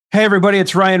Hey, everybody,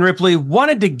 it's Ryan Ripley.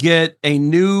 Wanted to get a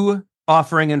new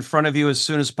offering in front of you as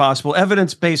soon as possible,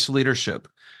 evidence-based leadership.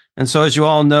 And so, as you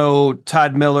all know,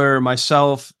 Todd Miller,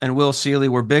 myself, and Will Seeley,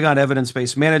 we're big on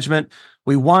evidence-based management.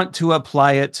 We want to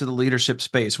apply it to the leadership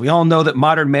space. We all know that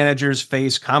modern managers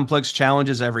face complex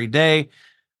challenges every day.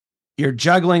 You're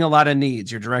juggling a lot of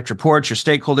needs, your direct reports, your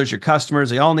stakeholders, your customers,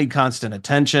 they all need constant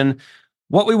attention.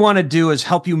 What we want to do is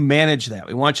help you manage that.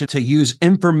 We want you to use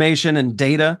information and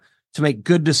data to make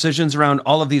good decisions around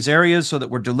all of these areas so that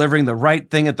we're delivering the right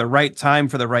thing at the right time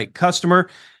for the right customer.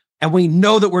 And we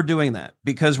know that we're doing that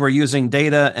because we're using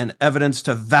data and evidence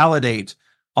to validate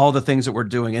all the things that we're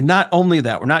doing. And not only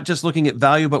that, we're not just looking at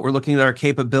value, but we're looking at our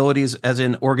capabilities as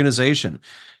an organization.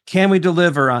 Can we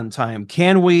deliver on time?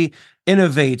 Can we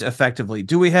innovate effectively?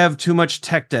 Do we have too much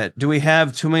tech debt? Do we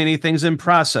have too many things in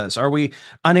process? Are we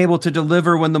unable to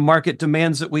deliver when the market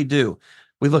demands that we do?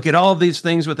 We look at all of these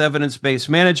things with evidence-based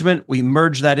management. We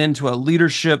merge that into a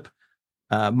leadership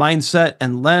mindset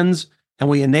and lens, and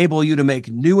we enable you to make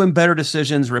new and better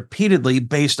decisions repeatedly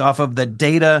based off of the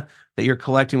data that you're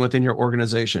collecting within your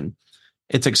organization.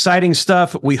 It's exciting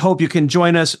stuff. We hope you can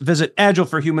join us. Visit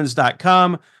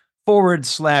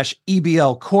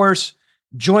agileforhumans.com/EBL course.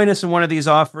 Join us in one of these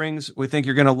offerings. We think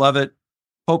you're going to love it.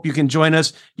 Hope you can join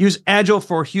us. Use Agile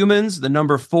for Humans, the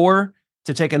number 4,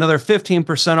 to take another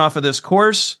 15% off of this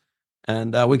course.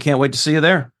 And we can't wait to see you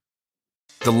there.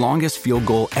 The longest field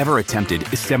goal ever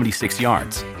attempted is 76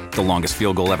 yards. The longest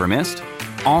field goal ever missed?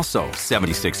 Also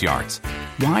 76 yards.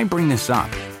 Why bring this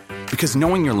up? Because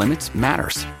knowing your limits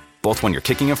matters, both when you're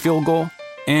kicking a field goal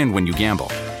and when you gamble.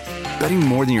 Betting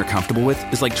more than you're comfortable with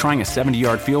is like trying a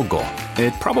 70-yard field goal.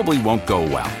 It probably won't go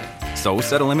well. So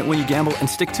set a limit when you gamble and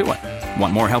stick to it.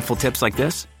 Want more helpful tips like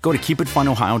this? Go to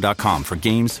keepitfunohio.com for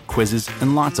games, quizzes,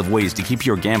 and lots of ways to keep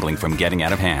your gambling from getting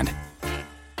out of hand.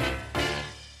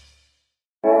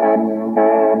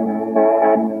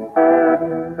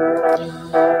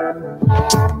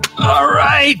 All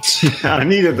right. I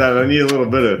needed that. I need a little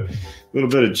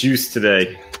bit of juice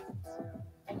today.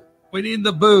 We need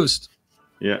the boost.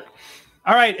 Yeah.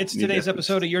 All right, it's today's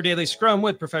episode of Your Daily Scrum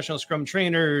with professional Scrum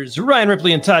trainers Ryan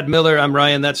Ripley and Todd Miller. I'm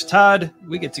Ryan, that's Todd.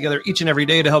 We get together each and every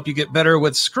day to help you get better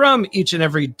with Scrum each and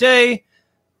every day.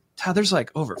 Todd, there's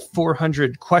like over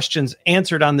 400 questions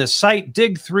answered on this site.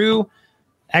 Dig through,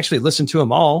 actually listen to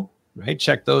them all, right?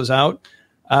 Check those out.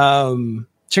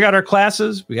 Check out our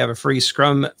classes. We have a free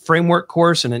Scrum framework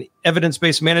course and an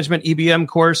evidence-based management EBM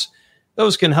course.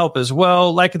 Those can help as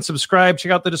well. Like and subscribe.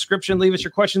 Check out the description. Leave us your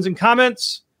questions and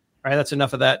comments. All right, that's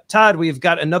enough of that. Todd, we've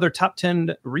got another Top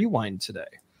 10 Rewind today.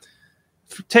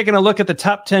 Taking a look at the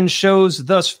top 10 shows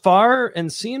thus far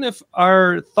and seeing if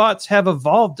our thoughts have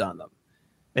evolved on them.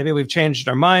 Maybe we've changed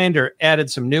our mind or added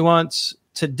some nuance.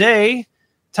 Today,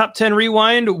 Top 10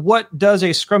 Rewind, what does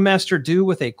a Scrum Master do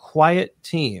with a quiet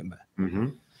team? Mm-hmm.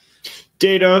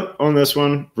 Data on this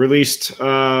one, released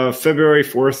February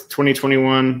 4th,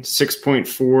 2021,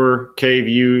 6.4K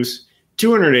views,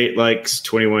 208 likes,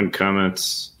 21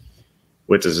 comments.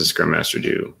 What does a Scrum Master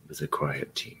do with a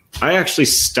quiet team? I actually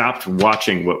stopped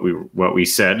watching what we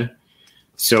said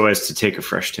so as to take a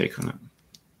fresh take on it.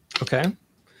 Okay.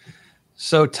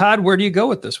 So, Todd, where do you go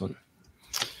with this one?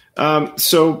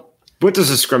 So what does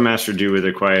a Scrum Master do with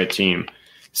a quiet team?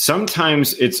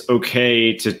 Sometimes it's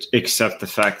okay to accept the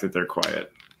fact that they're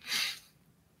quiet.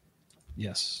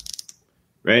 Yes.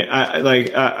 Right? I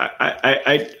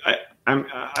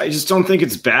just don't think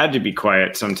it's bad to be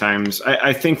quiet sometimes.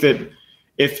 I think that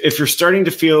if you're starting to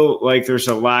feel like there's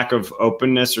a lack of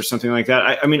openness or something like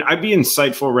that, I mean, I'd be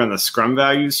insightful around the Scrum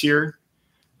values here,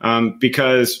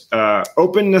 because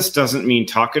openness doesn't mean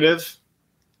talkative,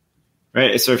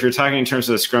 right? So if you're talking in terms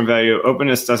of the Scrum value,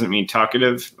 openness doesn't mean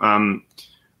talkative.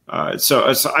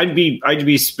 So I'd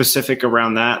be specific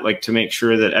around that, like to make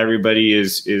sure that everybody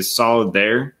is solid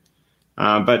there.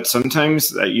 But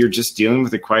sometimes you're just dealing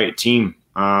with a quiet team.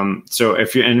 So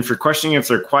if you're questioning if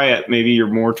they're quiet, maybe you're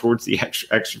more towards the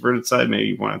extroverted side. Maybe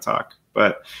you want to talk.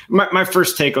 But my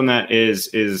first take on that is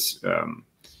just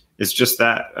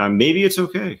that maybe it's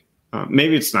okay.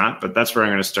 Maybe it's not, but that's where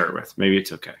I'm going to start with. Maybe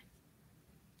it's okay.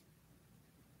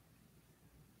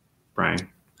 Brian,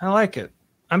 I like it.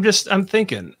 I'm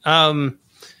thinking. I'm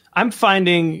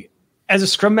finding as a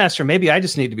Scrum Master, maybe I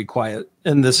just need to be quiet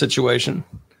in this situation.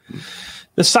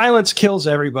 The silence kills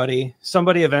everybody.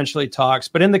 Somebody eventually talks.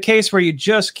 But in the case where you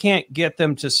just can't get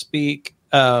them to speak,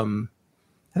 I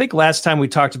think last time we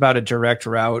talked about a direct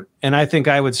route, and I think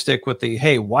I would stick with the,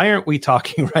 hey, why aren't we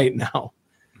talking right now?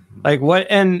 Like what?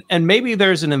 And maybe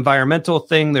there's an environmental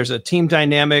thing. There's a team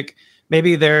dynamic.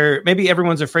 Maybe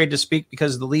everyone's afraid to speak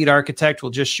because the lead architect will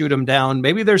just shoot them down.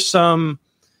 Maybe there's some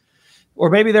or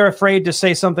maybe they're afraid to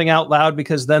say something out loud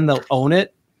because then they'll own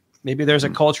it. Maybe there's a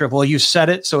culture of, well, you said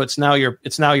it, so it's now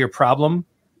your problem.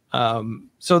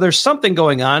 So there's something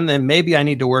going on, and maybe I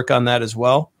need to work on that as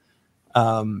well.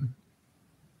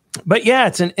 But yeah,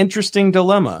 it's an interesting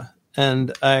dilemma,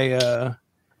 and I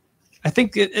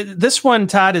think this one,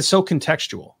 Todd, is so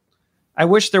contextual. I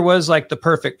wish there was like the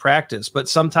perfect practice, but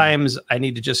sometimes I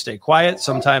need to just stay quiet.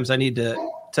 Sometimes I need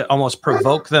to almost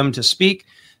provoke them to speak.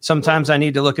 Sometimes I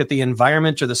need to look at the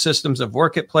environment or the systems of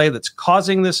work at play that's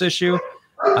causing this issue.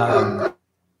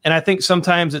 And I think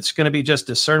sometimes it's going to be just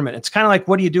discernment. It's kind of like,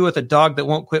 what do you do with a dog that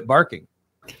won't quit barking?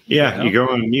 Yeah, you go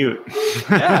on mute.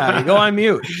 Yeah, you go on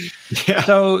mute. Yeah.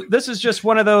 So this is just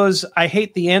one of those, I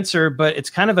hate the answer, but it's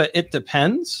kind of it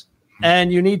depends.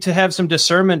 And you need to have some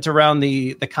discernment around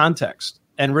the context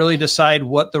and really decide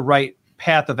what the right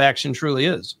path of action truly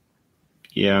is.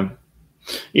 Yeah.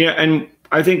 Yeah. And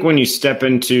I think when you step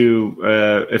into,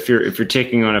 if you're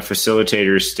taking on a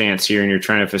facilitator's stance here and you're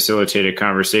trying to facilitate a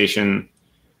conversation,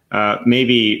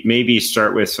 maybe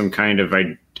start with some kind of,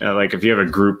 like if you have a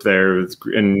group there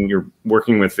and you're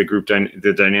working with the group,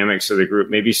 the dynamics of the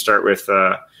group, maybe start with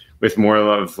more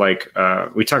of like,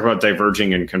 we talk about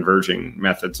diverging and converging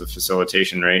methods of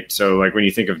facilitation, right? So like when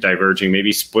you think of diverging,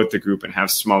 maybe split the group and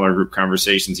have smaller group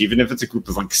conversations, even if it's a group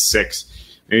of like 6.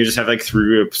 Maybe just have like 3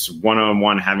 groups,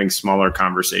 one-on-one, having smaller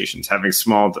conversations, having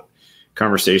small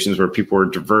conversations where people are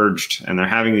diverged and they're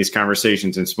having these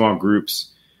conversations in small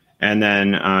groups, and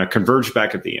then converge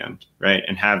back at the end, right?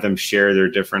 And have them share their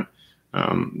different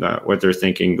what they're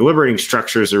thinking. Deliberating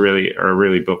structures are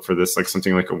really built for this, like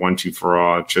something like a 1-2 for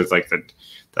all, which is like the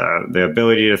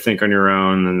ability to think on your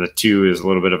own, and the 2 is a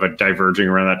little bit of a diverging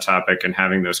around that topic and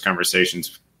having those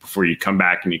conversations before you come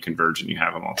back and you converge and you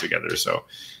have them all together. So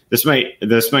this might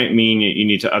mean you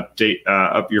need to update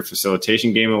up your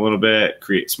facilitation game a little bit,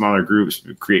 create smaller groups,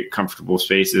 create comfortable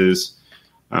spaces.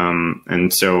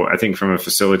 And so I think from a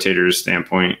facilitator's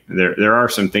standpoint, there are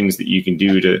some things that you can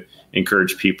do to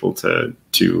encourage people to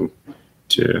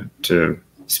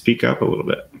speak up a little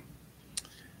bit.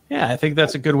 Yeah, I think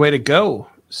that's a good way to go.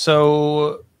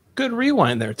 So good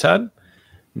rewind there, Todd.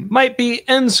 Might be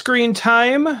end screen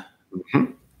time. Mm-hmm.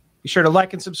 Be sure to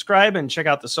like and subscribe and check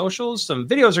out the socials. Some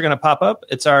videos are going to pop up.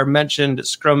 It's our mentioned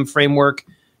Scrum framework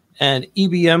and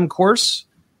EBM course.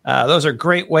 Those are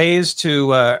great ways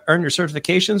to earn your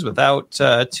certifications without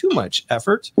too much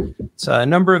effort. It's a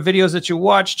number of videos that you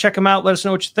watch. Check them out. Let us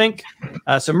know what you think.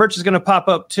 Some merch is going to pop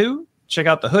up too. Check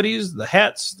out the hoodies, the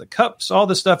hats, the cups, all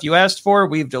the stuff you asked for.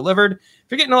 We've delivered. If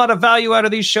you're getting a lot of value out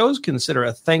of these shows, consider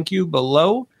a thank you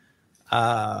below.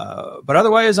 But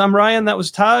otherwise, I'm Ryan. That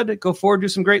was Todd. Go forward, do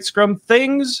some great Scrum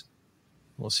things.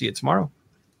 We'll see you tomorrow.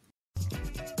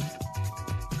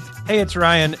 Hey, it's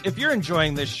Ryan. If you're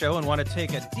enjoying this show and want to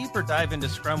take a deeper dive into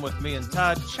Scrum with me and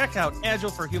Todd, check out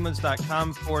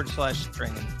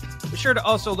agileforhumans.com/training. Be sure to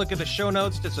also look at the show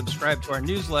notes to subscribe to our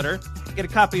newsletter, get a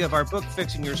copy of our book,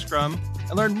 Fixing Your Scrum,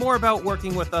 and learn more about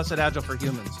working with us at Agile for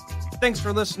Humans. Thanks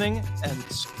for listening, and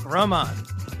Scrum on.